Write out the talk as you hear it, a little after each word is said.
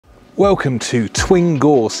Welcome to Twyn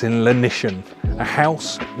Gorse in Lanishan, a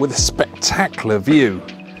house with a spectacular view.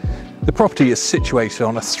 The property is situated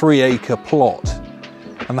on a 3-acre plot,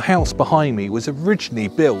 and the house behind me was originally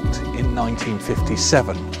built in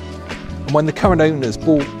 1957. And when the current owners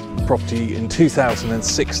bought the property in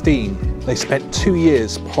 2016, they spent 2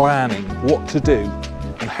 years planning what to do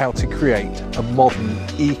and how to create a modern,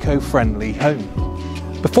 eco-friendly home.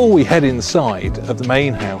 Before we head inside of the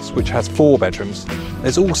main house, which has 4 bedrooms,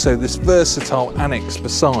 there's also this versatile annex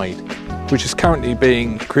beside, which is currently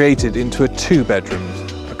being created into a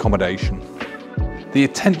 2-bedroom accommodation. The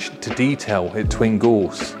attention to detail at Twyn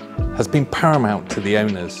Gorse has been paramount to the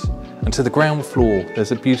owners, and to the ground floor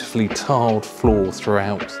there's a beautifully tiled floor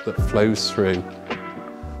throughout that flows through.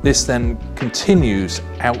 This then continues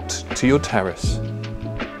out to your terrace.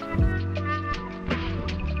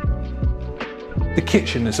 The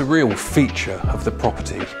kitchen is a real feature of the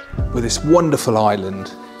property, with this wonderful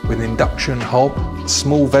island with an induction hob, a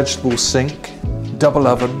small vegetable sink, double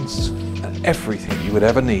ovens, and everything you would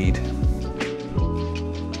ever need.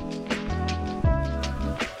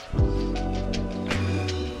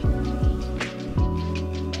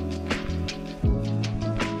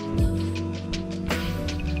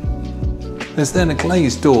 There's then a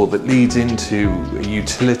glazed door that leads into a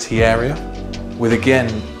utility area, with again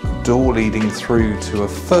door leading through to a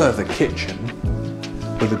further kitchen,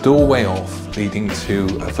 with a doorway off leading to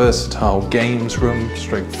a versatile games room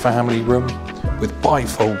stroke family room with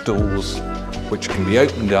bifold doors which can be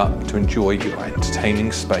opened up to enjoy your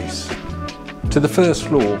entertaining space. To the first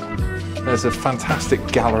floor there's a fantastic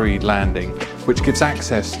galleried landing which gives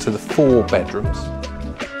access to the 4 bedrooms.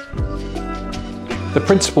 The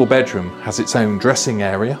principal bedroom has its own dressing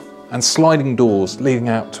area and sliding doors leading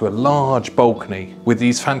out to a large balcony with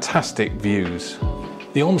these fantastic views.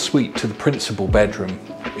 The ensuite to the principal bedroom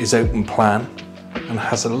is open plan and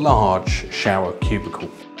has a large shower cubicle.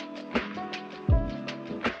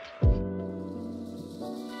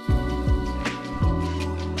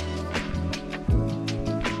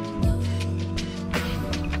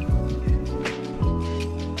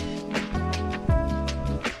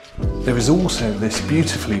 There is also this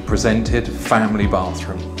beautifully presented family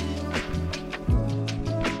bathroom.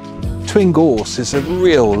 Twyn Gorse is a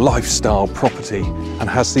real lifestyle property and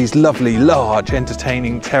has these lovely large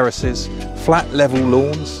entertaining terraces, flat level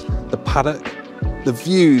lawns, the paddock, the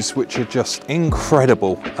views which are just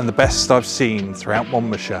incredible and the best I've seen throughout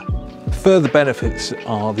Monmouthshire. Further benefits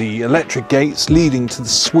are the electric gates leading to the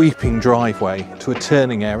sweeping driveway to a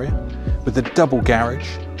turning area with a double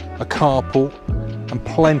garage, a carport and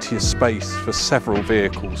plenty of space for several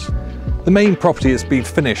vehicles. The main property has been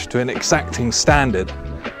finished to an exacting standard,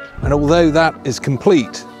 and although that is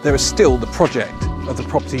complete, there is still the project of the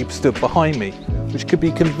property stood behind me, which could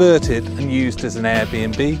be converted and used as an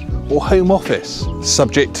Airbnb or home office,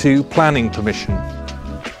 subject to planning permission.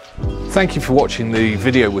 Thank you for watching the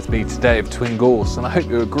video with me today of Twyn Gorse, and I hope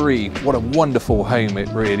you agree what a wonderful home it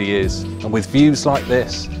really is. And with views like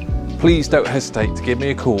this, please don't hesitate to give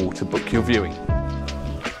me a call to book your viewing.